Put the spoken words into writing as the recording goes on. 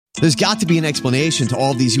There's got to be an explanation to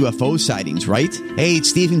all of these UFO sightings, right? Hey,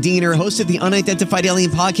 it's Stephen Diener, host of the Unidentified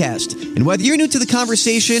Alien Podcast. And whether you're new to the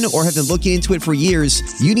conversation or have been looking into it for years,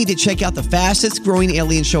 you need to check out the fastest growing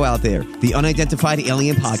alien show out there, the Unidentified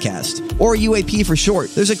Alien Podcast, or UAP for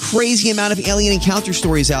short. There's a crazy amount of alien encounter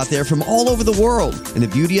stories out there from all over the world. And the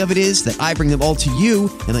beauty of it is that I bring them all to you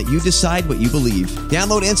and let you decide what you believe.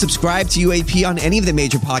 Download and subscribe to UAP on any of the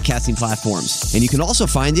major podcasting platforms. And you can also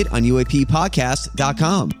find it on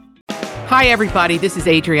UAPpodcast.com. Hi, everybody. This is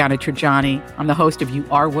Adriana Trajani. I'm the host of You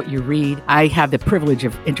Are What You Read. I have the privilege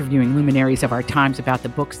of interviewing luminaries of our times about the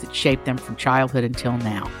books that shaped them from childhood until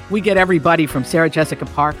now. We get everybody from Sarah Jessica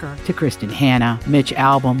Parker to Kristen Hanna, Mitch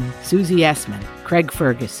Albom, Susie Essman, Craig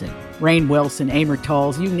Ferguson, Rainn Wilson, Amor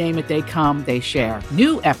Tolls, you name it, they come, they share.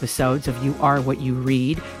 New episodes of You Are What You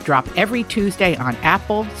Read drop every Tuesday on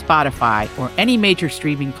Apple, Spotify, or any major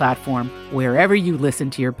streaming platform wherever you listen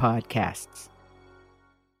to your podcasts.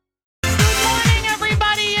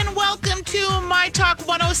 To My Talk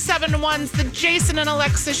 1071's The Jason and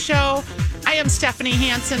Alexis Show. I am Stephanie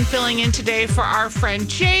Hansen filling in today for our friend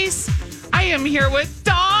Jace. I am here with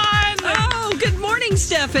Dawn. Oh, good morning,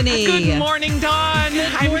 Stephanie. Good morning, Dawn.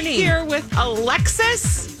 Good morning. I'm here with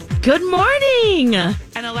Alexis. Good morning.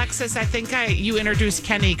 And Alexis, I think you introduced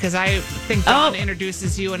Kenny because I think Dawn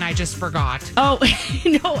introduces you and I just forgot. Oh,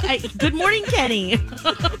 no. Good morning, Kenny.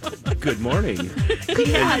 Good morning.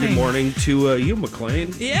 Good morning to you,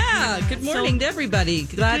 McLean. Yeah, good morning to everybody.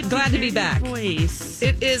 Glad to be back. Voice.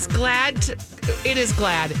 It,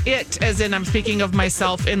 as in I'm speaking of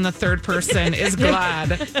myself in the third person, is glad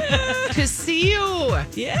to see you.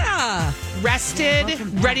 Yeah. Rested,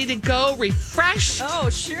 ready to go, refreshed. Oh,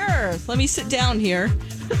 sure. Let me sit down here.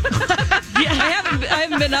 I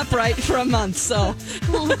haven't been upright for a month, so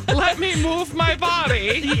let me move my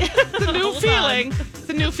body. The new feeling.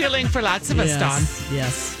 The new feeling for lots of us, Dawn.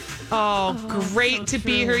 Yes. Oh, great to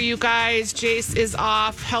be here, you guys. Jace is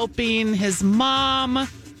off helping his mom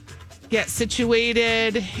get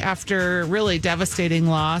situated after really devastating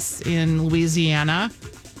loss in Louisiana.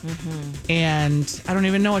 Mm-hmm. And I don't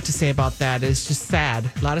even know what to say about that. It's just sad.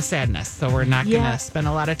 A lot of sadness. So we're not going to spend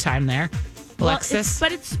a lot of time there. Alexis?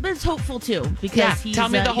 But it's hopeful, too, because he's tell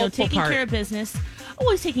me the hopeful taking part. care of business.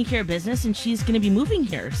 Always taking care of business, and she's going to be moving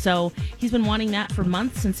here. So he's been wanting that for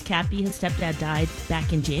months since Cappy, his stepdad, died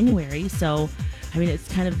back in January. So, I mean,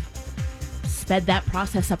 it's kind of sped that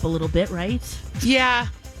process up a little bit, right? Yeah.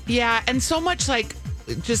 And so much like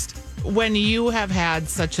just when you have had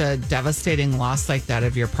such a devastating loss like that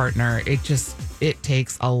of your partner, it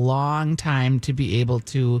takes a long time to be able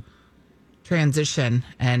to transition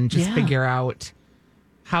and just figure out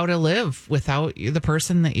how to live without the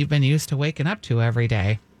person that you've been used to waking up to every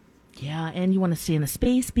day. Yeah, and you want to stay in the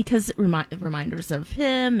space because reminders of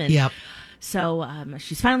him. And so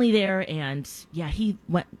she's finally there, and he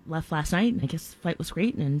left last night, and I guess the flight was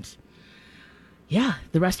great, and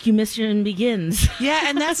the rescue mission begins. Yeah,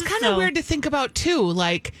 and that's kind of weird to think about, too.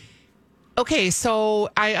 Like, okay, so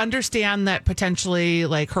I understand that potentially,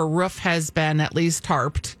 like, her roof has been at least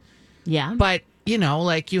tarped. Yeah. But, you know,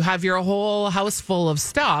 like, you have your whole house full of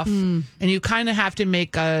stuff, and you kind of have to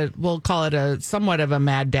make we'll call it somewhat of a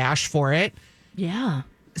mad dash for it. Yeah.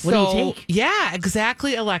 What do you take? Yeah,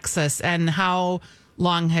 exactly, Alexis. And how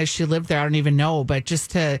long has she lived there? I don't even know. But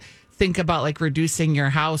just to think about like reducing your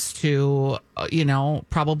house to,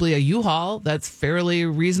 probably a U-Haul that's fairly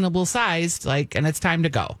reasonable sized, like, and it's time to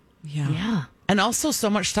go. Yeah. And also so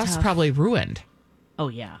much stuff's probably ruined. Oh,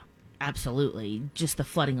 yeah, absolutely. Just the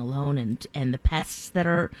flooding alone and the pests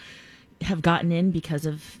that have gotten in because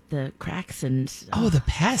of the cracks and... the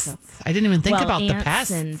pests. So, I didn't even think about the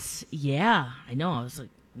pests. And I know. I was like,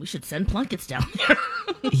 we should send Plunkets down there.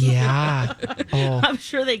 Yeah. Oh. I'm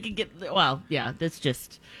sure they could get... Well, yeah, that's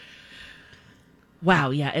just...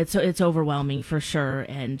 Wow, yeah, it's overwhelming for sure,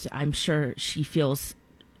 and I'm sure she feels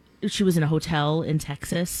she was in a hotel in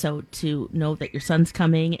Texas, so to know that your son's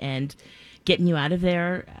coming and getting you out of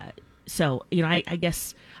there, so I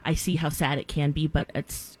guess I see how sad it can be, but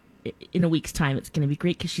it's in a week's time it's going to be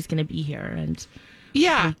great because she's going to be here and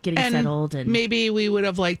getting settled, and maybe we would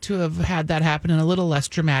have liked to have had that happen in a little less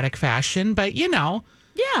dramatic fashion, but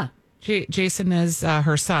Jason is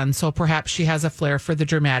her son, so perhaps she has a flair for the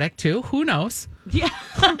dramatic too. Who knows? Yeah,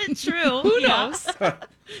 true. Who knows?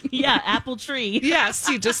 Yeah, apple tree. Yes,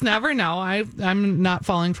 you just never know. I'm not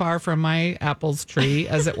falling far from my apple's tree,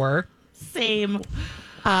 as it were. Same.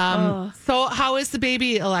 So how is the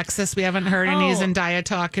baby, Alexis? We haven't heard any Zendaya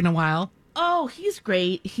talk in a while. Oh, he's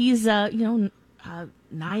great. He's,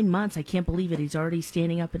 9 months. I can't believe it. He's already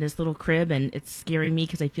standing up in his little crib, and it's scaring me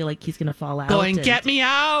because I feel like he's going to fall out. Going, and- get me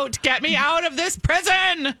out of this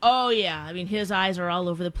prison. Oh, yeah. I mean, his eyes are all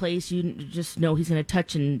over the place. You just know he's going to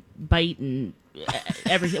touch and bite and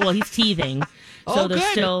everything. Well, he's teething. So there's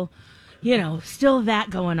good. still that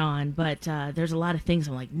going on. But there's a lot of things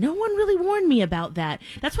I'm like, no one really warned me about that.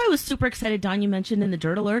 That's why I was super excited. Dawn, you mentioned in the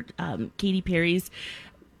Dirt Alert, Katy Perry's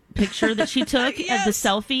picture that she took of the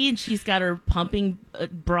selfie, and she's got her pumping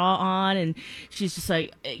bra on, and she's just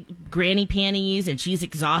like granny panties, and she's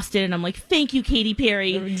exhausted, and I'm like, thank you, Katy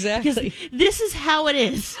Perry. Exactly. Because this is how it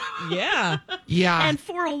is. Yeah. Yeah. And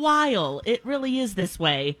for a while, it really is this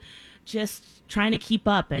way. Just trying to keep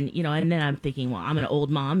up, and and then I'm thinking, well, I'm an old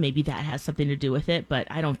mom. Maybe that has something to do with it, but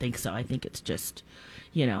I don't think so. I think it's just,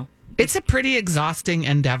 It's a pretty exhausting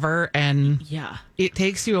endeavor, and yeah. it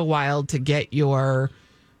takes you a while to get your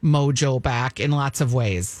mojo back in lots of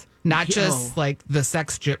ways. Not just like the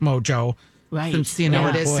sex mojo. Right. Since, it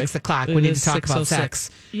Yeah. is Boy, 6 o'clock. it We need is to talk about 6:06. sex.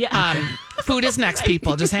 Yeah. Food is next,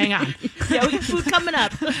 people. Just hang on. Yeah, we got food coming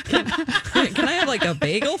up. Can I have like a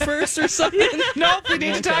bagel first or something? Nope, we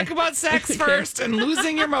need to talk about sex first and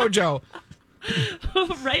losing your mojo.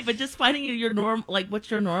 Right, but just finding your norm, like what's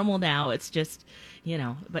your normal now? It's just,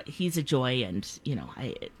 but he's a joy, and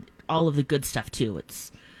all of the good stuff too.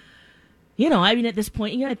 It's, I mean, at this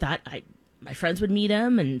point, I thought my friends would meet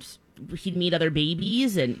him, and he'd meet other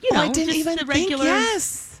babies, and I didn't just even the regular, think,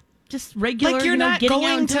 yes. just regular. Like you're not getting out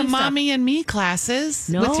going and to doing mommy and me classes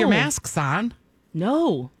with your No. masks on. stuff.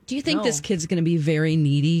 No. Do you think No. this kid's going to be very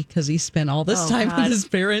needy because he spent all this Oh, time God. with his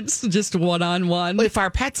parents, just one-on-one? If our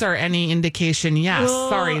pets are any indication, yes. Oh,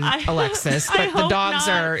 Sorry, I- Alexis, I but the hope dogs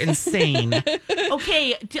not. are insane.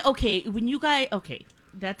 Okay. When you guys,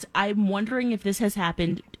 I'm wondering if this has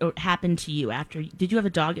happened to you after. Did you have a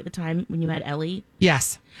dog at the time when you had Ellie?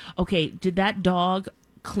 Yes. Okay, did that dog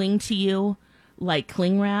cling to you like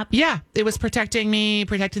cling wrap? Yeah, it was protecting me,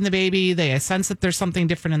 protecting the baby. They sense that there's something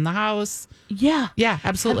different in the house. Yeah. Yeah,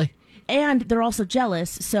 absolutely. And they're also jealous,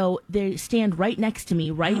 so they stand right next to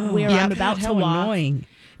me, right where Yep. I'm about How to walk. annoying.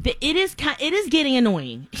 It is getting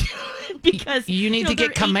annoying because You need to they're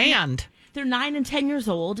get command. They're 9 and 10 years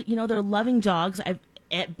old. They're loving dogs.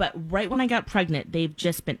 But right when I got pregnant, they've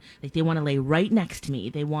just been like, they want to lay right next to me.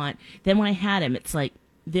 Then when I had him, it's like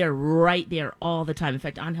they're right there all the time. In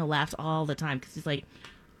fact, Angel laughs all the time because he's like,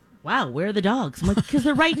 "Wow, where are the dogs?" I'm like, "Because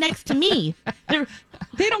they're right next to me.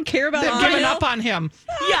 They don't care about They're giving Angel. up on him.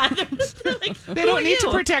 Yeah, they're like, They don't need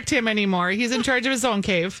to protect him anymore. He's in charge of his own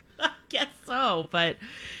cave. Guess so, but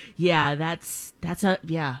yeah, that's a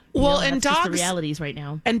yeah. Well, that's and just the dogs- realities right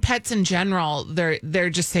now. And pets in general, they're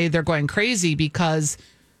just say they're going crazy because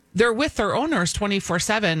they're with their owners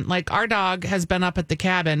 24/7. Like our dog has been up at the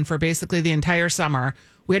cabin for basically the entire summer.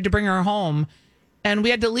 We had to bring her home, and we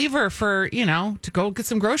had to leave her for, to go get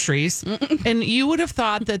some groceries. And you would have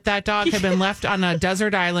thought that dog had been left on a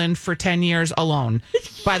desert island for 10 years alone.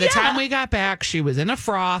 By the time we got back, she was in a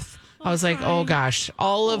froth. I was like, oh gosh,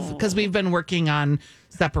 because we've been working on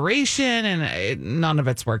separation and none of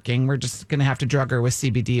it's working. We're just going to have to drug her with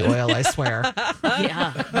CBD oil, I swear.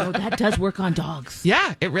 Yeah, no, that does work on dogs.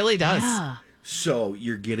 Yeah, it really does. Yeah. So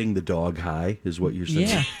you're getting the dog high, is what you're saying?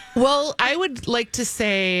 Yeah. Well, I would like to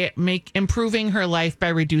say improving her life by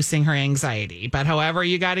reducing her anxiety. But however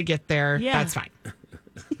you got to get there, Yeah. that's fine.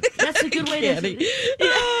 That's a good way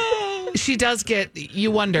to. She does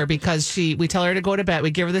you wonder because we tell her to go to bed.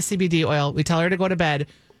 We give her the CBD oil. We tell her to go to bed.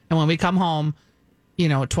 And when we come home,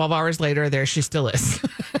 12 hours later, there she still is.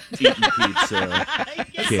 Eating pizza,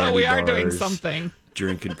 candy So we are doing bars, something.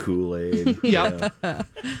 Drinking Kool-Aid. Yep.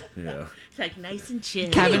 Yeah. It's like nice and chill.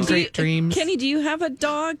 Having great dreams. Kenny, do you have a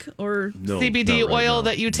dog or? No, CBD not right oil now.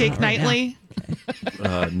 that you take nightly.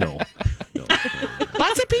 No.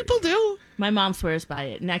 Lots of people do. My mom swears by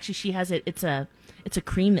it, and actually, she has it. It's a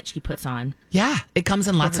cream that she puts on. Yeah, it comes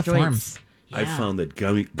in lots of her joints. forms. I Yeah. found that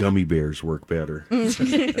gummy bears work better.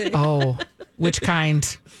 Oh, which kind?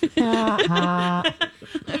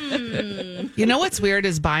 You know what's weird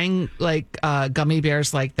is buying like gummy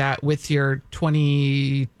bears like that with your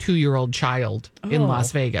 22-year-old child in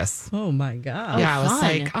Las Vegas. Oh my God! Yeah, I was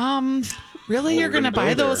fun. like, really? You're we're going to gonna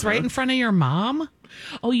buy go those there, right huh? in front of your mom?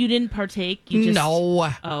 Oh, you didn't partake? You just, No.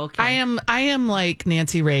 Oh, okay. I am like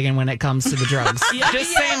Nancy Reagan when it comes to the drugs.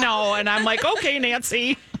 Just say no, and I'm like, okay,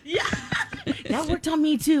 Nancy. That worked on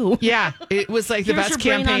me too. Yeah, it was like the Here's best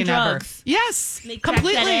your brain on campaign ever. drugs. Yes, They cracked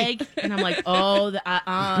completely. that egg, and I'm like, oh,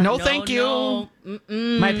 No, thank you. no.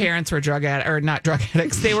 My parents were not drug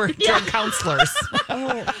addicts. They were drug counselors.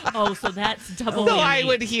 Oh, so that's double. So whammy. I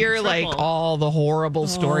would hear like Triple. all the horrible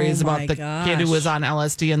stories my about the gosh. kid who was on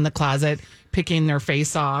LSD in the clet picking their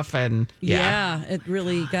face off, and Yeah, it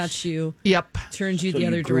really got you, yep, turned you So the you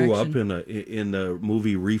other grew direction. up in the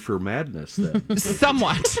movie Reefer Madness. Then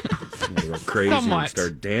somewhat. you go crazy Somewhat. and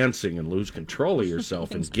start dancing and lose control of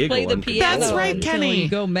yourself and giggle. Play the uncontrollably. piano. That's right, until Kenny. you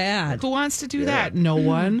go mad. Who wants to do that? No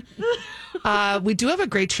one. We do have a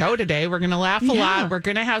great show today. We're going to laugh a lot. We're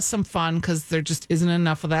going to have some fun because there just isn't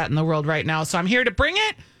enough of that in the world right now. So I'm here to bring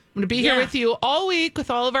it. I'm going to be here with you all week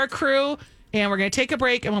with all of our crew, and we're going to take a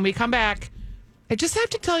break. And when we come back, I just have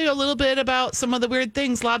to tell you a little bit about some of the weird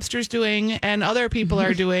things Lobster's doing and other people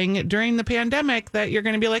are doing during the pandemic that you're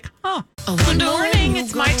going to be like, oh. Good morning.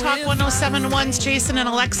 It's My Talk 1071's Jason and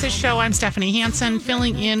Alexis show. I'm Stephanie Hansen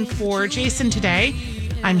filling in for Jason today.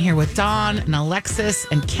 I'm here with Dawn and Alexis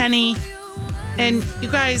and Kenny. And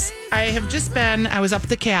you guys, I was up at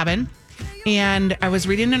the cabin and I was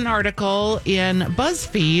reading an article in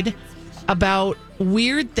BuzzFeed about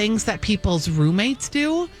weird things that people's roommates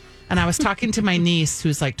do. And I was talking to my niece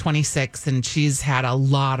who's like 26 and she's had a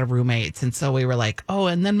lot of roommates. And so we were like, oh,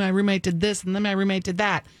 and then my roommate did this and then my roommate did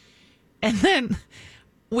that. And then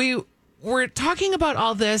we were talking about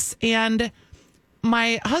all this and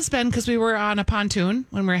my husband, because we were on a pontoon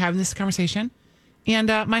when we were having this conversation, and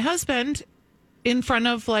my husband in front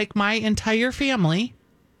of like my entire family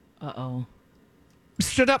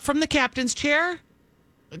stood up from the captain's chair,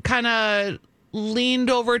 kind of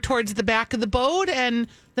leaned over towards the back of the boat, and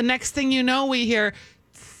the next thing you know, we hear.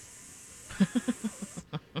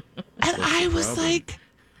 And I was like,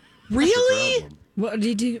 really? What did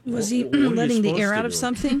he do? Was he What are you letting the supposed air to out of do?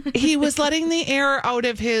 something? He was letting the air out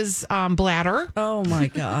of his bladder Oh my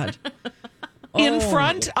God! in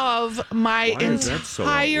front of my Why is that so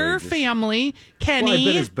entire outrageous? family. Well, Kenny, I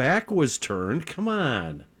bet his back was turned. Come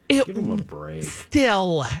on. It- Give him a break.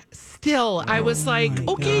 still, I was like,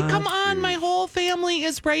 my okay, God. come on. My whole family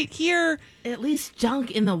is right here. At least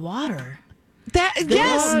junk in the water. That, They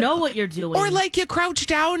yes. don't know what you're doing. Or like you crouch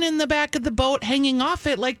down in the back of the boat hanging off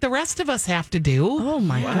it like the rest of us have to do. Oh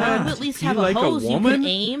my you God! at least You have like a a hose you woman? can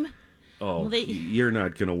aim. Oh, they- you're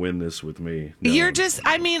not going to win this with me. No. You're just,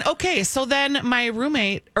 I mean, okay. So then my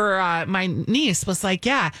roommate or my niece was like,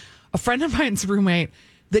 yeah, a friend of mine's roommate,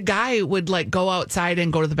 the guy would like go outside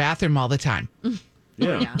and go to the bathroom all the time.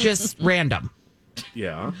 Yeah. Just random.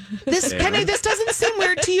 Yeah. This, And- Kenny, this doesn't seem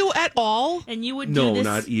weird to you at all. And you would do No, this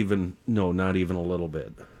not even a little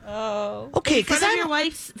bit. Okay, in front because of your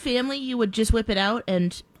wife's family. You would just whip it out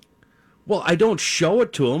and Well, I don't show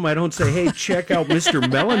it to him. I don't say, hey, check out Mr.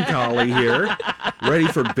 Melancholy here, ready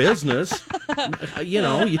for business. You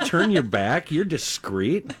know, you turn your back, you're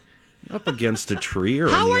discreet. Up against a tree or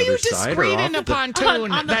on how the are other you side discreet or in a off the,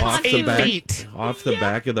 pontoon on the that's off the 8 back, feet? off the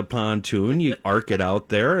back of the pontoon. You arc it out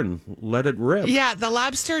there and let it rip. Yeah, the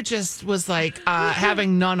lobster just was like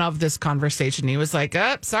having none of this conversation. He was like,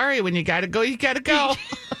 sorry, when you got to go, you got to go.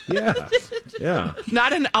 Yeah. Yeah.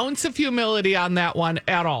 Not an ounce of humility on that one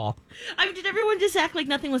at all. I mean, did everyone just act like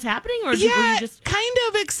nothing was happening, or were Yeah, you just? kind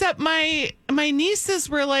of, except my nieces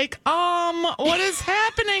were like, what is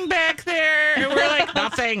happening back there? And we're like,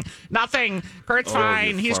 nothing. Kurt's Oh,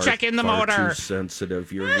 fine. you're He's far- checking the far motor. Too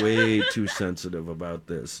sensitive. You're way too sensitive about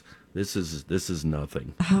this. This is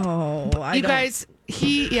nothing. Oh, You guys,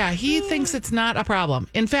 he thinks it's not a problem.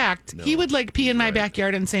 In fact, he would like pee in my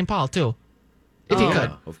backyard in St. Paul too, if he could.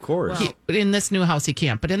 Yeah, of course. In this new house, he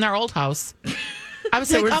can't. But in their old house, I was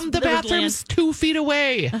There like, was- the there was bathroom's 2 feet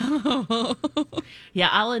away. Yeah,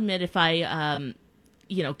 I'll admit if I,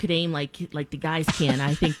 could aim like the guys can,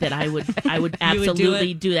 I think that I would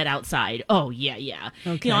absolutely do that outside. Oh yeah.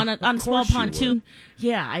 Okay. On a small course you pontoon.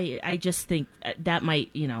 Yeah, I just think that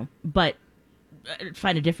might, but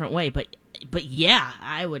find a different way. But yeah,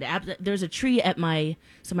 I would. There's a tree at my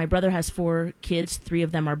brother has 4 kids, 3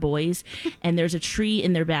 of them are boys, and there's a tree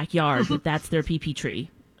in their backyard that's their PP tree.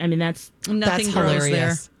 I mean, that's nothing grows there.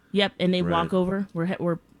 hilarious. yep. And they Right. walk over.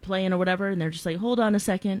 We're playing or whatever, and they're just like, "Hold on a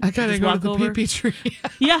second. I gotta Just go to walk the over. pee tree.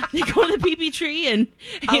 Yeah, they go to the PP tree and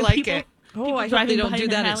I like people, it. Oh, I hope driving they don't behind do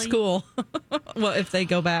the that at alley. school. Well, if they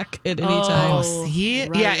go back at any Oh. time. See?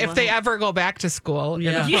 Right, Yeah, if they wow. ever go back to school in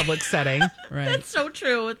Yeah. a public setting. Right. That's so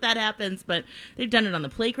true if that happens, but they've done it on the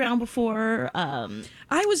playground before.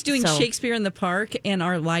 I was doing So- Shakespeare in the Park, and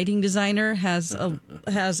our lighting designer has a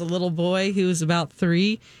little boy who's about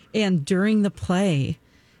 3, and during the play,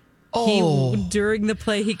 During the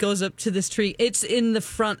play, he goes up to this tree. It's in the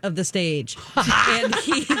front of the stage. And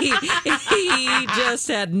he just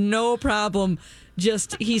had no problem.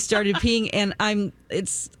 He started peeing, and I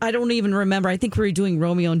don't even remember. I think we were doing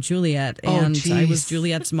Romeo and Juliet, and I was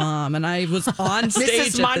Juliet's mom, and I was on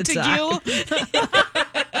stage Mrs. Montague?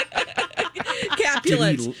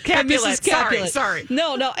 Capulet. Capulet. Mrs. Capulet. Sorry.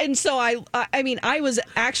 No. And so I was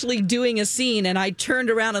actually doing a scene, and I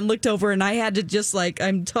turned around and looked over, and I had to just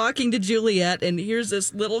I'm talking to Juliet, and here's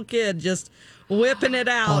this little kid just whipping it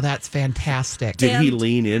out. Oh, that's fantastic. Did he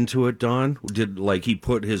lean into it, Dawn? Did he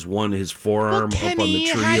put his forearm up on the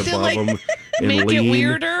tree above him and make lean it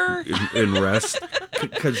weirder and rest?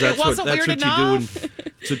 Because that's what you do.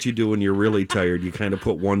 That's what you do when you're really tired. You kind of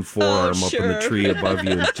put one forearm up on the tree above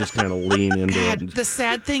you and just kind of lean into it. The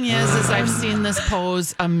sad thing is I've seen this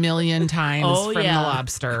pose a million times from The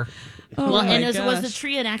Lobster. Well, and was the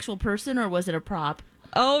tree an actual person or was it a prop?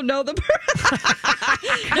 Oh, no, no,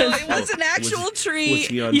 it was an actual tree. Was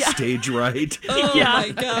he on stage right? Oh, my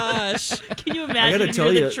gosh. Can you imagine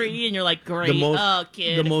you're the tree and you're like, great,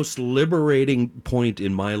 kid. The most liberating point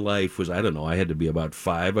in my life was, I don't know, I had to be about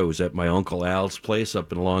 5. I was at my Uncle Al's place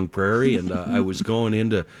up in Long Prairie, and I was going in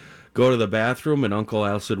to go to the bathroom, and Uncle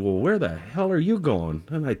Al said, well, where the hell are you going?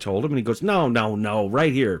 And I told him, and he goes, no,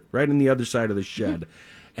 right here, right on the other side of the shed.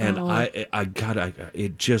 And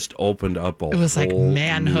it just opened up It was like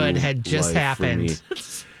manhood had just happened.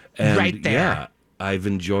 And right there. Yeah, I've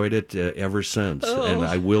enjoyed it ever since, and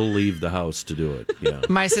I will leave the house to do it. Yeah.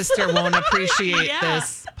 My sister won't appreciate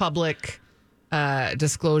this public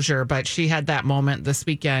disclosure, but she had that moment this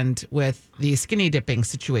weekend with the skinny dipping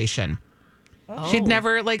situation. She'd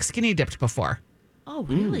never skinny dipped before. Oh,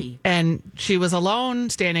 really? And she was alone,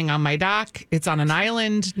 standing on my dock. It's on an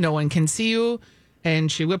island. No one can see you.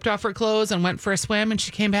 And she whipped off her clothes and went for a swim. And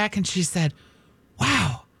she came back and she said,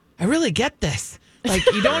 wow, I really get this.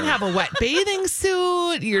 You don't have a wet bathing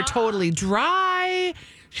suit. You're totally dry.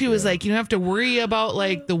 She was like, you don't have to worry about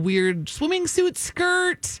the weird swimming suit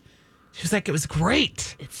skirt. She was like, it was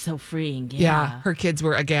great. It's so freeing. Yeah. Her kids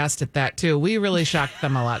were aghast at that, too. We really shocked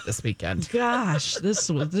them a lot this weekend. Gosh, this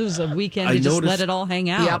was a weekend to just let it all hang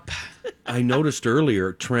out. Yep. I noticed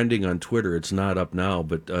earlier, trending on Twitter, it's not up now,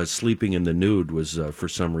 but sleeping in the nude was, for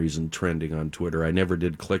some reason, trending on Twitter. I never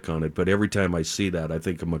did click on it, but every time I see that, I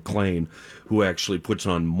think of McLean, who actually puts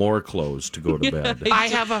on more clothes to go to bed. I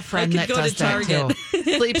have a friend that does that, too.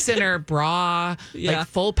 Sleeps in her bra,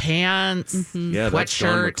 full pants, Yeah, wet that's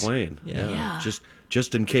shirt. Dawn McLean. Yeah.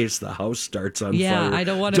 Just in case the house starts on fire. Yeah, I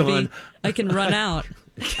don't want to be. I can run out.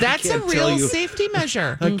 That's a real safety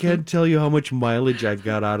measure. I can't tell you how much mileage I've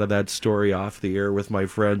got out of that story off the air with my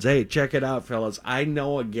friends. Hey, check it out, fellas. I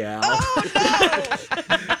know a gal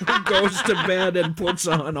who goes to bed and puts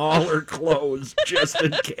on all her clothes just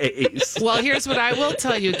in case. Well, here's what I will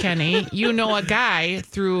tell you, Kenny. You know a guy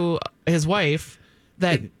through his wife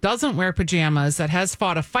that doesn't wear pajamas, that has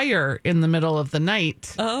fought a fire in the middle of the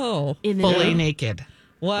night. Oh. Fully naked.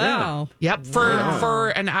 Wow. Yep, for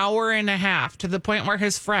an hour and a half, to the point where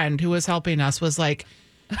his friend who was helping us was like,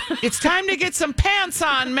 it's time to get some pants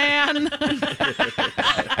on, man.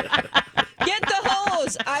 Get the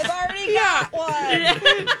hose. I've already got one.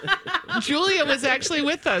 Julia was actually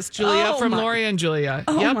with us. Julia from Lori and Julia.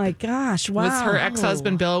 Oh, my gosh. Wow. With her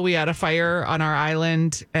ex-husband, Bill. We had a fire on our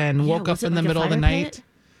island and woke up in the middle of the night. Pit?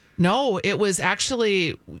 No, it was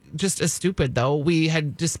actually just as stupid, though. We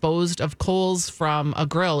had disposed of coals from a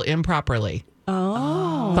grill improperly.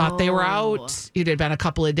 Oh. Thought they were out. It had been a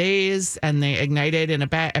couple of days, and they ignited in a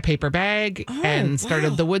paper bag and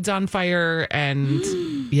started the woods on fire. And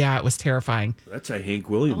yeah, it was terrifying. That's a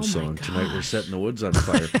Hank Williams song. Tonight we're setting the woods on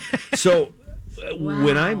fire. So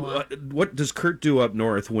when what does Kurt do up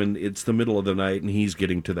north when it's the middle of the night and he's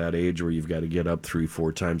getting to that age where you've got to get up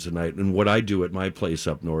 3-4 times a night? And what I do at my place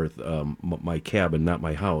up north, my cabin, not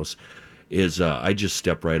my house, is I just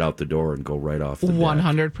step right out the door and go right off the deck.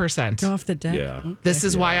 100%. Go off the deck. Yeah. Okay. This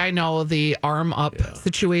is why I know the arm up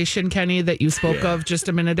situation, Kenny, that you spoke of just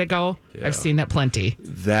a minute ago. Yeah. I've seen it plenty.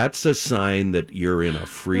 That's a sign that you're in a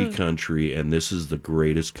free country, and this is the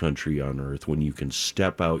greatest country on earth when you can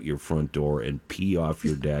step out your front door and pee off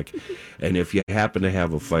your deck. And if you happen to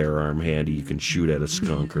have a firearm handy, you can shoot at a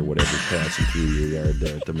skunk or whatever's passing through your yard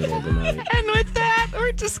there at the middle of the night. And with that,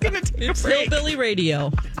 we're just going to take It's a break. Hillbilly Radio.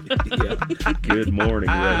 Yeah. Good morning,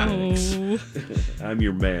 rednecks. I'm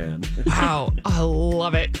your man. Wow, I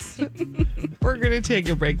love it. We're going to take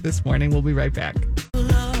a break this morning. We'll be right back.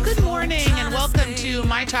 Good morning and welcome to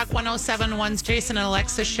My Talk 1071's Jason and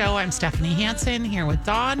Alexis show. I'm Stephanie Hansen here with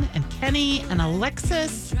Dawn and Kenny and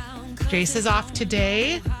Alexis. Jace is off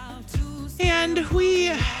today. And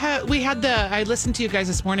I listened to you guys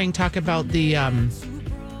this morning talk about the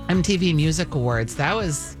MTV Music Awards. That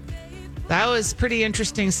was pretty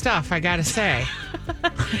interesting stuff, I gotta say.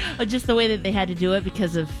 Just the way that they had to do it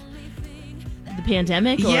because of the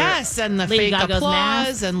pandemic? Or yes, and the Lady fake Gaga's applause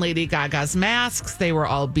mask? and Lady Gaga's masks. They were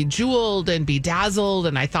all bejeweled and bedazzled,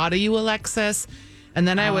 and I thought of you, Alexis. And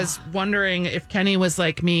then I was wondering if Kenny was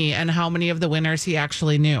like me and how many of the winners he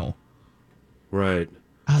actually knew. Right.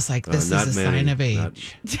 I was like, this Not is a many. sign of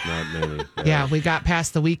age. Not many. Yeah, we got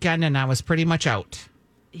past the weekend and I was pretty much out.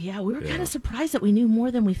 Yeah, we were kind of surprised that we knew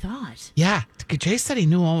more than we thought. Yeah, Jay said he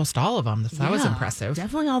knew almost all of them. That was Yeah, impressive.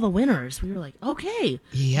 Definitely all the winners. We were like, okay.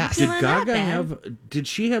 Yes. Did Feeling that Gaga bad. did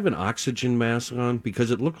she have an oxygen mask on? Because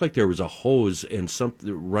it looked like there was a hose and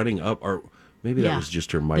something running up, or maybe that was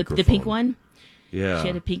just her microphone. The pink one? Yeah. She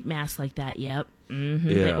had a pink mask like that, yep.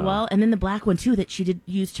 Yeah. Well, and then the black one, too, that she did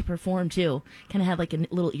use to perform, too. Kind of had like a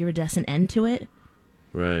little iridescent end to it.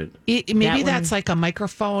 Right. Maybe That that's one- like a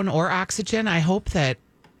microphone or oxygen. I hope that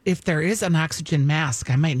if there is an oxygen mask,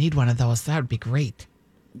 I might need one of those. That would be great.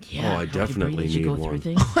 Yeah. I help you definitely breathe as you need go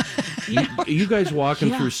through one. things. You guys walking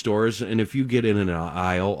Yeah. through stores, and if you get in an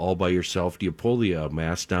aisle all by yourself, do you pull the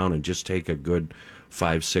mask down and just take a good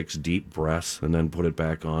 5-6 deep breaths and then put it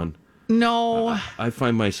back on? No, I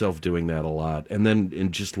find myself doing that a lot, and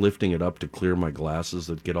then just lifting it up to clear my glasses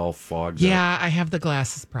that get all fogged up. yeah, I have the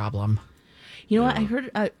glasses problem. You know what? I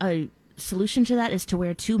heard a solution to that is to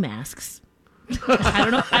wear 2 masks. I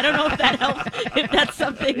don't know if that helps. If that's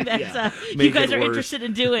something that you Make guys it are worse. interested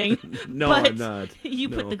in doing. No, but I'm not. You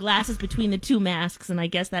put No. the glasses between the 2 masks, and I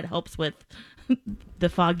guess that helps with the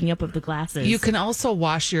fogging up of the glasses. You can also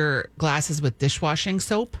wash your glasses with dishwashing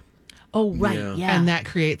soap, Oh right, Yeah. yeah. and that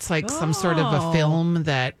creates like some sort of a film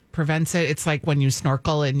that prevents it. It's like when you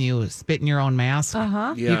snorkel and you spit in your own mask.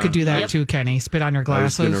 Uh-huh. You could do that Yep. too, Kenny. Spit on your I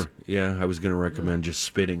was glasses. gonna recommend just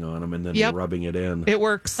spitting on them and then Yep. rubbing it in. It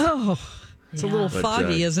works. Oh, it's a little But,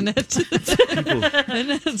 foggy, isn't it? People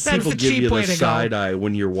That's people the give cheap you way the to side go. eye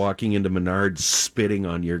when you're walking into Menards spitting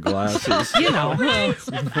on your glasses. You know,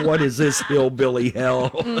 What is this hillbilly hell?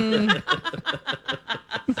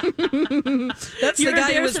 That's You're the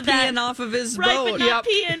guy who was embarrassed of that. peeing off of his right, boat. but not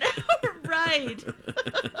peeing. Right.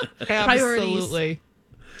 absolutely.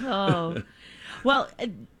 Oh, well,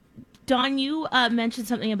 Dawn, you mentioned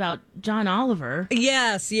something about John Oliver.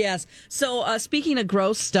 Yes, yes. So speaking of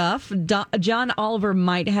gross stuff, John Oliver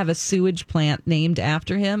might have a sewage plant named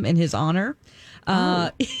after him in his honor.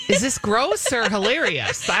 Is this gross or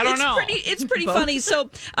hilarious? I don't know. It's pretty funny. So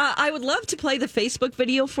I would love to play the Facebook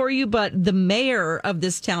video for you, but the mayor of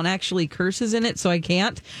this town actually curses in it, so I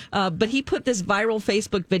can't. But he put this viral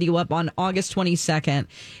Facebook video up on August 22nd.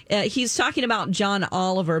 He's talking about John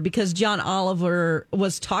Oliver because John Oliver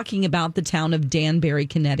was talking about the town of Danbury,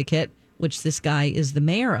 Connecticut, which this guy is the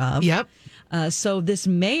mayor of. Yep. So this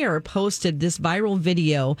mayor posted this viral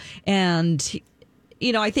video, and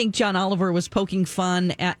I think John Oliver was poking fun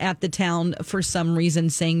at the town for some reason,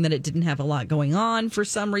 saying that it didn't have a lot going on for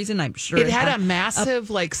some reason. I'm sure It had a massive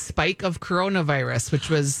spike of coronavirus, which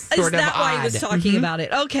was sort Is that of why odd. he was talking about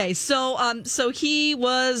it? Okay, so he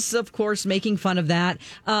was, of course, making fun of that,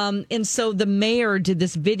 and so the mayor did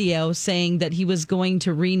this video saying that he was going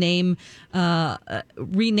to rename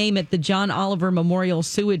it the John Oliver Memorial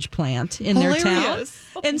Sewage Plant in their town. Hilarious.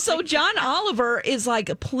 And so John Oliver is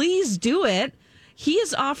like, please do it. He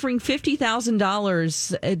is offering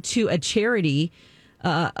 $50,000 to a charity,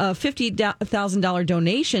 a $50,000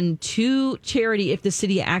 donation to charity if the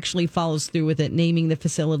city actually follows through with it, naming the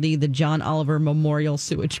facility the John Oliver Memorial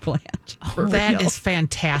Sewage Plant. That is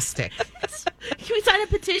fantastic. Can we sign a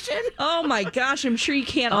petition? Oh my gosh, I'm sure you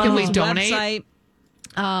can on Can we his donate?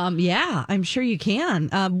 website. Yeah, I'm sure you can.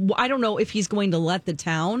 I don't know if he's going to let the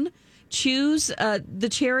town choose the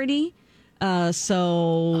charity.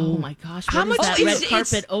 Oh my gosh! How What does much that is- red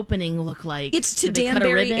carpet opening look like? It's to Did they cut a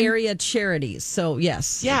Danbury ribbon? area charities. So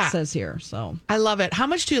yes, Yeah. it says here. So I love it. How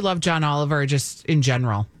much do you love John Oliver just in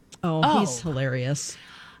general? he's hilarious.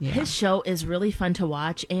 His show is really fun to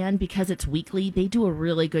watch, and because it's weekly, they do a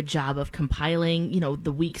really good job of compiling,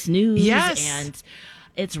 the week's news. Yes. And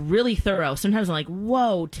it's really thorough. Sometimes I'm like,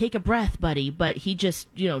 whoa, take a breath, buddy. But he just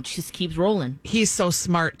keeps rolling. He's so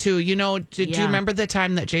smart too. Did you Yeah. remember the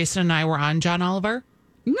time that Jason and I were on John Oliver?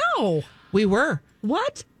 No, We were.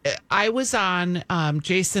 what? I was on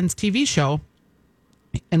Jason's TV show,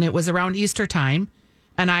 and it was around Easter time,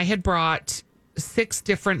 and I had brought 6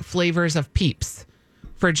 different flavors of Peeps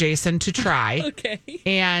for Jason to try. Okay.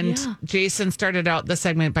 And Jason started out the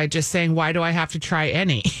segment by just saying, "Why do I have to try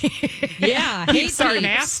any?" Yeah, Peeps are peeps.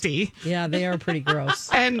 nasty. Yeah, they are pretty gross.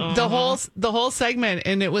 And the whole segment,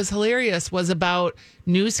 and it was hilarious, was about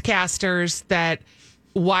newscasters that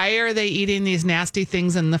why are they eating these nasty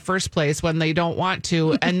things in the first place when they don't want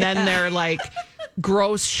to, and then they're like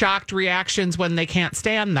gross, shocked reactions when they can't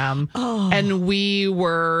stand them. And we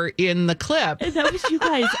were in the clip. That was you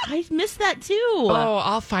guys. I missed that too. Oh,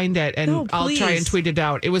 I'll find it and No, I'll try and please. tweet it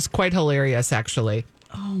out. It was quite hilarious, actually.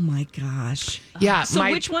 Oh my gosh. Yeah. So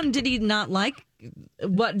which one did he not like?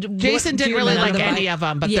 Jason didn't really like any of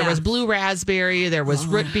them, but there Yeah. was blue raspberry, there was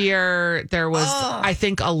root beer, there was, I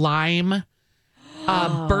think, a lime,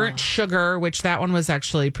 burnt sugar, which that one was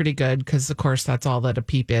actually pretty good because, of course, that's all that a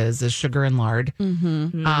peep is sugar and lard.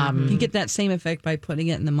 You get that same effect by putting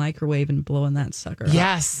it in the microwave and blowing that sucker up.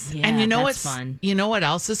 Yes, Yeah, and you know that's what's fun. You know what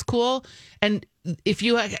else is cool? And if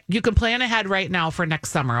you can plan ahead right now for next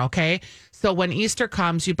summer, okay? So when Easter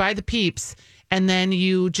comes, you buy the peeps, and then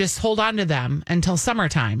you just hold on to them until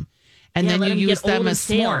summertime, and Yeah, then let you them use get old them and as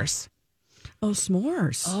stale. s'mores. Oh,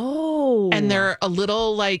 s'mores. Oh. And they're a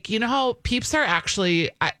little like, you know how peeps are actually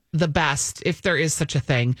the best, if there is such a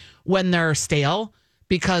thing, when they're stale,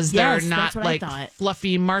 because they're Yes, not that's what I like thought.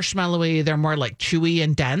 fluffy, marshmallowy. They're more like chewy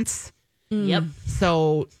and dense. Yep.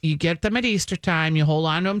 So you get them at Easter time, you hold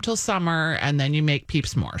on to them till summer, and then you make peep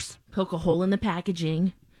s'mores. Poke a hole in the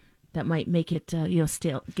packaging. That might make it,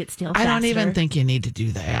 stale. Get stale. I don't faster. even think you need to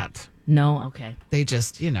do that. No. Okay. They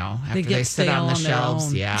just, after They they, get sit stale on the on their shelves,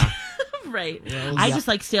 own. yeah. Right. I just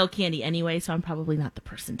like stale candy anyway, so I'm probably not the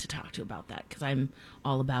person to talk to about that because I'm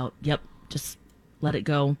all about, just let it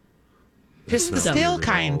go. Just the So- stale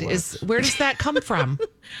kind is, where does that come from?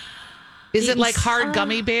 Is it like hard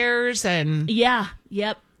gummy bears and... Yeah.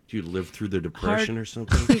 Yep. Do you live through the Depression or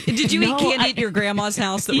something? Did you No, eat candy at your grandma's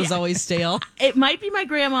house that was always stale? It might be my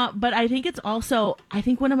grandma, but I think it's also, I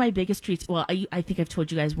think one of my biggest treats, well, I think I've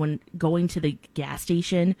told you guys when going to the gas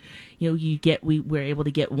station, we were able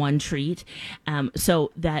to get one treat.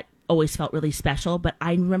 So that always felt really special. But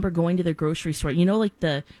I remember going to the grocery store, like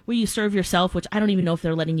where you serve yourself, which I don't even know if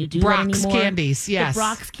they're letting you do Brock's that anymore. candies, yes. The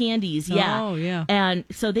Brock's candies, yeah. Oh, yeah. And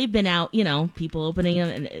so they've been out, people opening them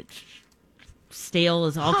and it's stale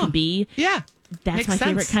as all can be. Yeah. That's Makes my sense.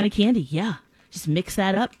 favorite kind of candy. Yeah. Just mix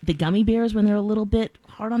that up. The gummy bears, when they're a little bit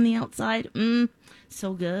hard on the outside,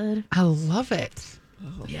 so good. I love it.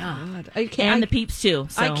 Yeah. I can't, And the peeps, too.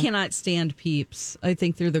 So I cannot stand peeps. I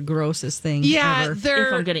think they're the grossest thing Yeah, ever. if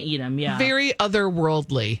they're I'm going to eat them, yeah. very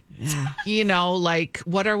otherworldly. Yeah. Like,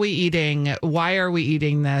 what are we eating? Why are we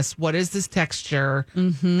eating this? What is this texture?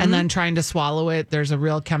 Mm-hmm. And then trying to swallow it, there's a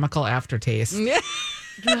real chemical aftertaste.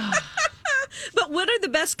 But what are the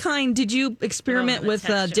best kind? Did you experiment the with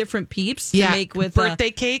texture. different peeps to Yeah, make with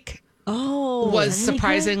birthday cake was isn't it good?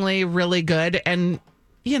 surprisingly really good. And,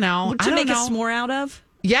 I to don't make know. a s'more out of?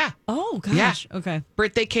 Yeah. Oh gosh. Okay.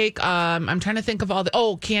 Birthday cake. I'm trying to think of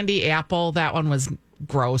all candy apple. That one was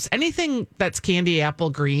gross. Anything that's candy apple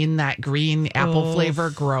green, that green apple flavor,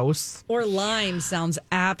 gross. Or lime sounds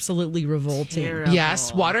absolutely revolting. Terrible.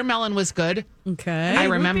 Yes. Watermelon was good. Okay. I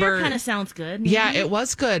remember. kind of sounds good. Yeah, it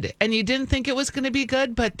was good. And you didn't think it was going to be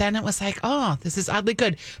good, but then it was like, oh, this is oddly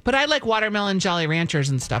good. But I like watermelon Jolly Ranchers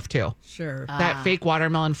and stuff too. Sure. That fake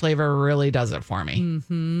watermelon flavor really does it for me.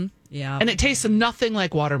 Yeah. And it tastes nothing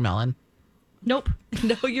like watermelon. Nope.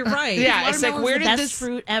 no, you're right. Yeah, it's like, Watermelon's where the did best this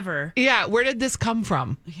fruit ever. Yeah, where did this come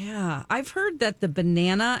from? Yeah, I've heard that the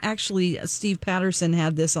banana, actually, Steve Patterson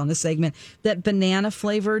had this on a segment, that banana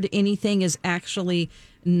flavored anything is actually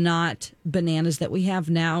not bananas that we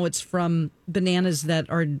have now. It's from bananas that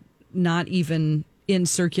are not even in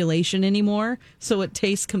circulation anymore. So it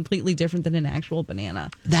tastes completely different than an actual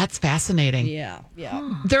banana. That's fascinating. Yeah.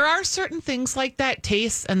 There are certain things like that,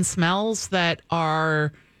 tastes and smells that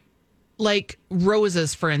are like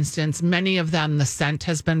roses, for instance. Many of them, the scent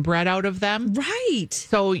has been bred out of them. Right.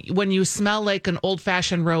 So when you smell like an old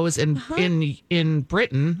fashioned rose in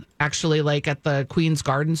Britain, actually like at the Queen's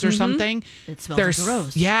Gardens or something, It smells they're like a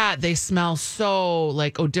rose. Yeah, they smell so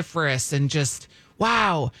like odoriferous and just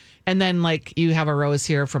wow. And then like you have a rose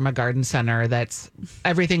here from a garden center that's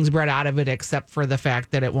everything's bred out of it except for the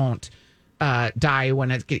fact that it won't die when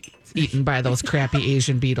it gets eaten by those crappy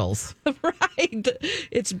Asian beetles. Right.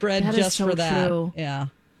 It's bred That is just so for that. true. Yeah.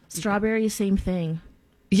 Strawberry, same thing.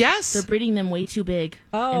 Yes. They're breeding them way too big.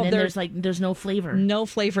 Oh, and then they're- there's no flavor. No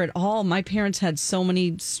flavor at all. My parents had so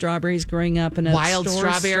many strawberries growing up, and a Wild store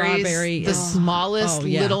strawberries, strawberry. the smallest Oh,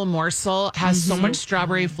 yeah. little morsel has so much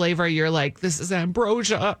strawberry flavor. You're like, this is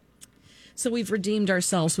ambrosia. So we've redeemed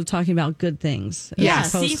ourselves with talking about good things, Yeah. as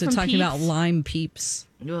opposed See, to from talking Peeps. about lime peeps.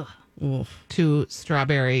 Ugh. To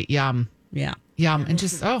strawberry, yum. Yeah. Yum. And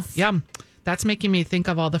just, yum. That's making me think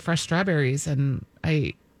of all the fresh strawberries. And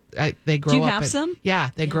they grow up. Do you have some? Yeah,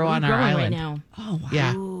 they grow We're on our growing island. right now. Oh, wow.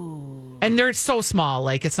 Yeah. And they're so small.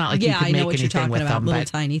 Like, it's not like you Yeah, can I make know what you're anything talking with about. them. Little but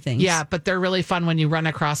tiny things. Yeah, but they're really fun when you run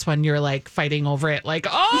across one. You're like fighting over it. Like,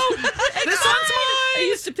 oh, this one's I mine.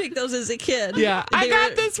 used to pick those as a kid. Yeah, I They got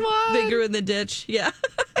were- this one. They grew in the ditch. Yeah.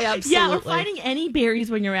 Absolutely. Yeah, or finding any berries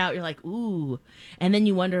when you're out, you're like, ooh. And then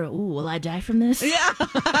you wonder, ooh, will I die from this? Yeah.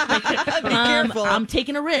 Be careful. I'm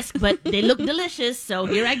taking a risk, but they look delicious, so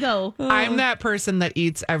here I go. I'm that person that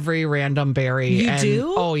eats every random berry. You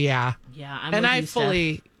do? Oh, yeah. Yeah, I'm And with I you, Steph.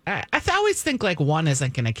 fully, I always think like one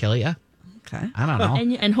isn't going to kill you. Okay. I don't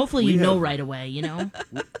know. And hopefully We you know have- right away, you know?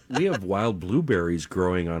 We have wild blueberries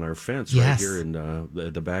growing on our fence Yes. right here in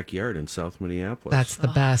the backyard in South Minneapolis. That's the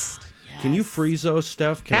best. Can you freeze those,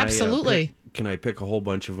 Steph? Can Absolutely. Can I pick a whole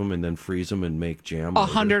bunch of them and then freeze them and make jam?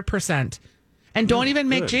 later? 100%. And don't even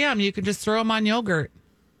make good. jam. You can just throw them on yogurt.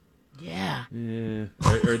 Yeah. Yeah.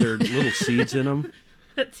 Are there little seeds in them?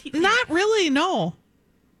 Not really. No.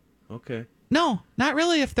 Okay. No, not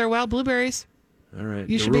really. If they're wild blueberries. All right.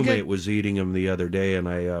 You The should be roommate good. was eating them the other day, and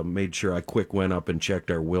I made sure I quick went up and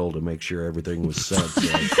checked our will to make sure everything was set. So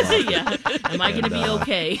I thought, Yeah. Am I going to be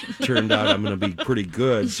okay? turned out I'm going to be pretty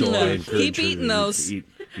good. So I encourage Keep her eating to those. Eat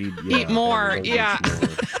more, have a little yeah. bit more.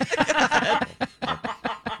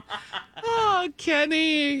 Oh,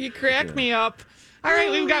 Kenny, you cracked me up. All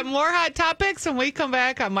right, we've got more hot topics when we come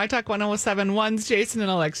back on My Talk 1071's Jason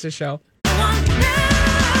and Alexa show.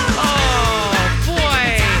 Oh, boy.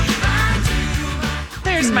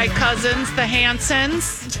 There's my cousins, the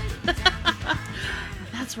Hansons.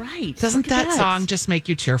 That's right. Doesn't Look at that song just make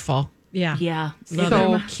you cheerful? Yeah. Yeah.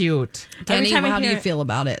 So cute. Kenny, time I how do hear you it- feel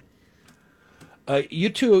about it? You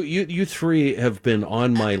two, you three have been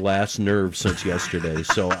on my last nerve since yesterday.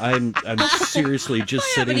 So I'm seriously just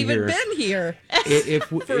I haven't sitting even here. been here.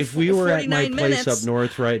 If we were at my 49 place minutes. up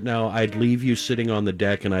north right now, I'd leave you sitting on the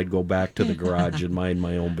deck and I'd go back to the garage and mind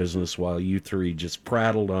my own business while you three just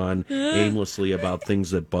prattled on aimlessly about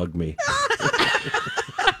things that bug me.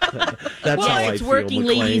 That's how I It's feel, working,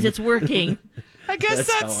 McLean. ladies. It's working. I guess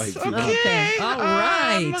That's how I that's feel. okay. All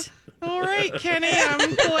right. All right, Kenny,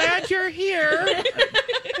 I'm glad you're here.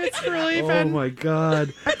 It's really Oh been my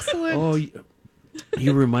God! excellent. Oh,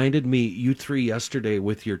 you reminded me, you three yesterday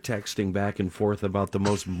with your texting back and forth about the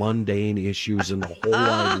most mundane issues in the whole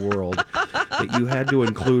wide world that you had to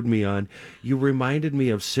include me on. You reminded me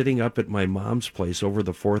of sitting up at my mom's place over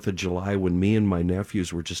the 4th of July when me and my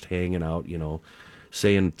nephews were just hanging out,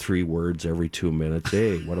 saying 3 words every 2 minutes.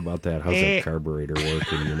 Hey, what about that? How's that carburetor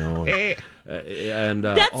working? And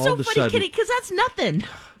That's all so of a funny, sudden, Kitty, because that's nothing.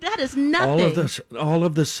 That is nothing. all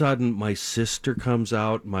of the sudden, my sister comes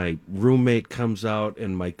out, my roommate comes out,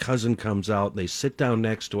 and my cousin comes out. They sit down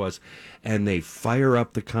next to us, and they fire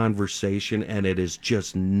up the conversation, and it is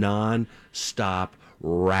just non-stop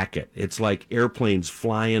racket. It's like airplanes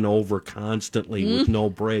flying over constantly with no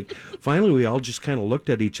break. Finally, we all just kind of looked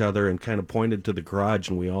at each other and kind of pointed to the garage,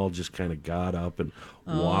 and we all just kind of got up and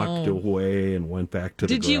walked away and went back to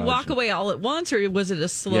the garage. Did you walk away all at once, or was it a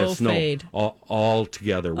slow Yes, fade? no, all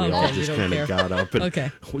together. We Okay, all you just don't kind care. of got up and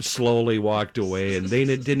Okay. slowly walked away, and they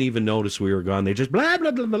didn't even notice we were gone. They just blah blah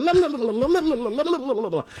blah blah blah blah blah blah blah blah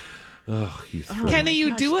blah. Oh, you three. Kenny,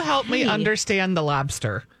 you do help me Kenny. understand the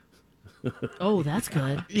lobster. Oh, that's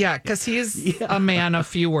good. Yeah, because he's a man of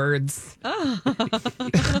few words.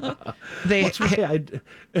 That's why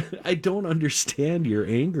I don't understand your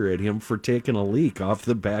anger at him for taking a leak off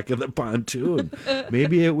the back of the pontoon.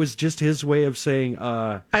 Maybe it was just his way of saying,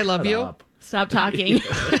 I love you. up. Stop talking.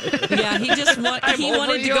 Yeah, he just he over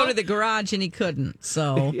wanted to you. go to the garage and he couldn't.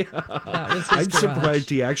 So that was his I'm garage. surprised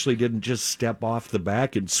he actually didn't just step off the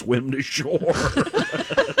back and swim to shore.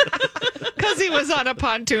 Because he was on a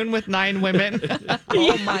pontoon with 9 women.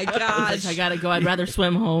 Oh my gosh. I gotta go. I'd rather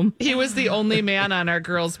swim home. He was the only man on our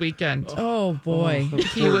girls' weekend. Oh boy.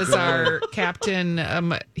 He was our captain.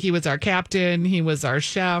 He was our captain. He was our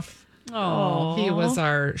chef. Oh, He was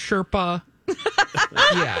our Sherpa.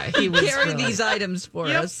 Yeah, he was. carry really- these items for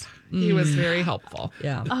Yep. us. He was very helpful.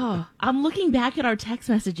 Yeah. Oh, I'm looking back at our text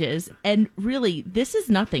messages, and really, this is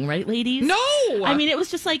nothing, right, ladies? No, I mean, it was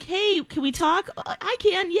just like, hey, can we talk? I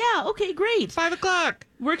can. Yeah. Okay, great. 5 o'clock.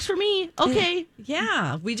 Works for me. Okay.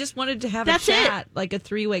 Yeah, we just wanted to have That's a it. chat, like a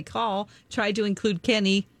 3-way call. Tried to include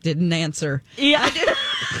Kenny, didn't answer. Yeah.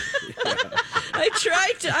 I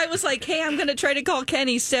I was like, hey, I'm going to try to call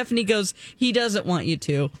Kenny. Stephanie goes, he doesn't want you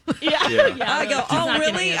to. Yeah. I go, She's oh, not gonna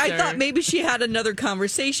really? I answer. thought maybe she had another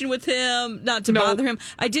conversation with him, not to bother him.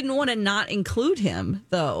 I didn't want to not include him,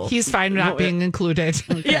 though. He's fine not being included.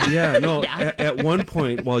 Yeah, no. At one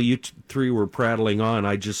point, while you three were prattling on,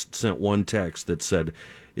 I just sent one text that said,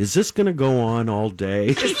 "Is this going to go on all day?"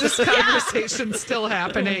 Is this conversation still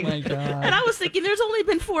happening? Oh, my God. And I was thinking, there's only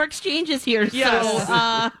been 4 exchanges here, Yes.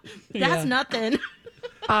 so that's nothing.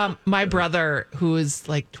 My brother, who is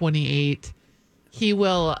like 28, we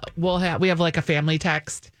have like a family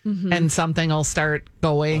text, and something will start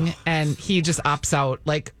going, and he just opts out.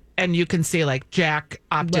 Like, and you can see like Jack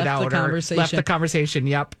opted Left the out or conversation. left the conversation.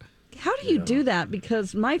 Yep. How do you do that?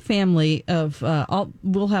 Because my family of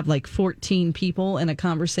we'll have like 14 people in a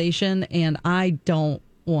conversation, and I don't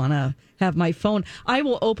want to have my phone. I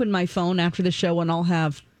will open my phone after the show, and I'll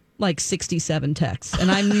have like 67 texts,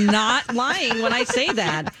 and I'm not lying when I say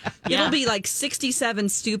that. Yeah. It'll be like 67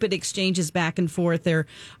 stupid exchanges back and forth. They're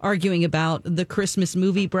arguing about the Christmas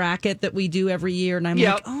movie bracket that we do every year, and I'm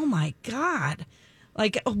like, oh my God.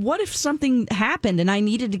 Like, what if something happened and I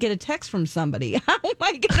needed to get a text from somebody? How am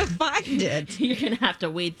I going to find it? You're going to have to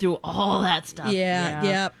wade through all that stuff.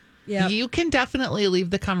 Yep. You can definitely leave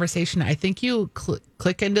the conversation. I think you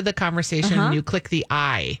click into the conversation and you click the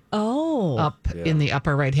I up in the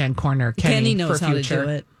upper right-hand corner. Kenny knows for how future. to do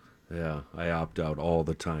it. Yeah, I opt out all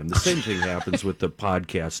the time. The same thing happens with the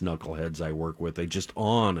podcast knuckleheads I work with. They just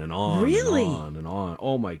on and on Really? and on and on.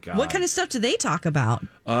 Oh, my God. What kind of stuff do they talk about?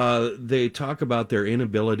 They talk about their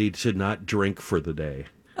inability to not drink for the day.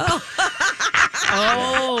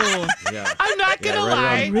 Oh, Yeah. I'm not going to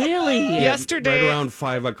lie. really? Yesterday, Right around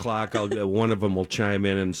 5 o'clock, one of them will chime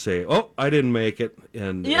in and say, "Oh, I didn't make it,"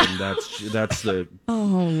 and that's the Oh,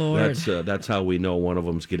 Lord. that's how we know one of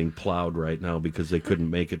them's getting plowed right now because they couldn't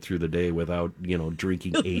make it through the day without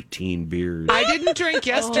drinking 18 beers. I didn't drink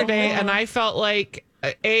yesterday, and I felt like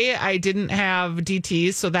A, I didn't have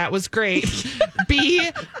DTs, so that was great. B,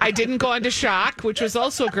 I didn't go into shock, which was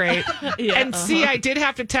also great. And C, I did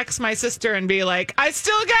have to text my sister and be like, I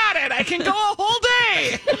still got it. I can go a whole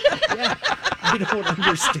day. I don't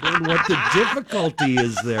understand what the difficulty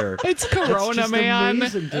is there. It's That's Corona, just man.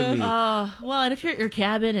 amazing to me. Well, and if you're at your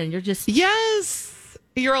cabin and you're just... Yes.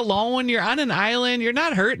 You're alone. You're on an island. You're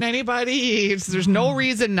not hurting anybody. There's no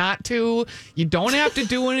reason not to. You don't have to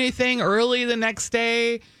do anything early the next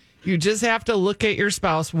day. You just have to look at your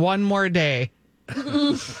spouse one more day.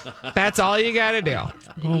 That's all you got to do.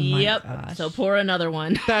 Yep. So pour another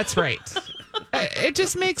one. That's right. It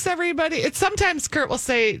just makes everybody. Sometimes Kurt will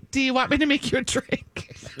say, "Do you want me to make you a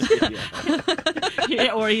drink?"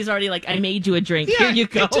 Yeah, or he's already like, I made you a drink. Here you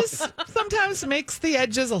go. It just sometimes makes the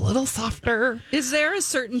edges a little softer. Is there a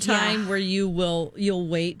certain time where you'll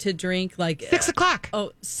wait to drink? Like 6 o'clock.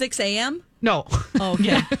 Oh, 6 a.m.? No,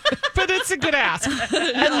 Okay. but it's a good ask.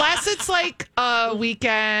 Unless it's like a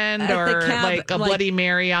weekend At the or cab, like a like- Bloody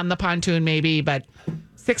Mary on the pontoon, maybe. But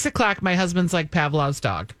 6 o'clock, my husband's like Pavlov's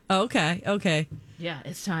dog. Okay. Yeah,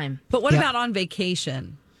 it's time. But what Yeah. about on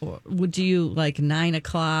vacation? Or would you like 9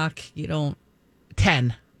 o'clock? You don't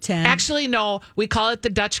 10. 10? Actually, no. We call it the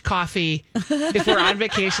Dutch coffee if we're on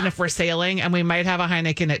vacation, if we're sailing, and we might have a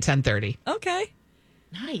Heineken at 10:30. Okay.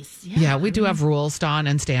 Nice. Yeah, we do have rules, Dawn,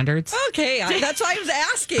 and standards. Okay, that's why I was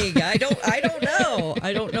asking. I don't know.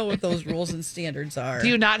 I don't know what those rules and standards are. Do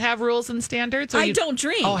you not have rules and standards? Or I you- don't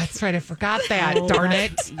drink. Oh, that's right. I forgot that. Darn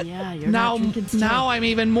it. Yeah, you're Now, not drinking still. now I'm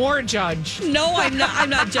even more judged. No, I'm not. I'm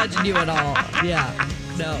not judging you at all. Yeah.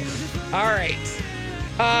 No. All right.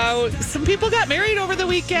 Some people got married over the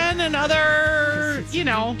weekend and other,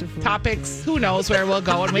 topics. Who knows where we'll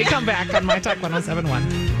go when we come back on My Talk 1071.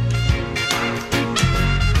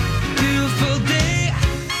 Beautiful day.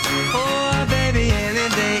 Oh, baby, any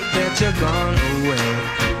day that you're gone away.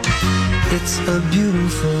 It's a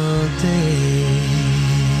beautiful day.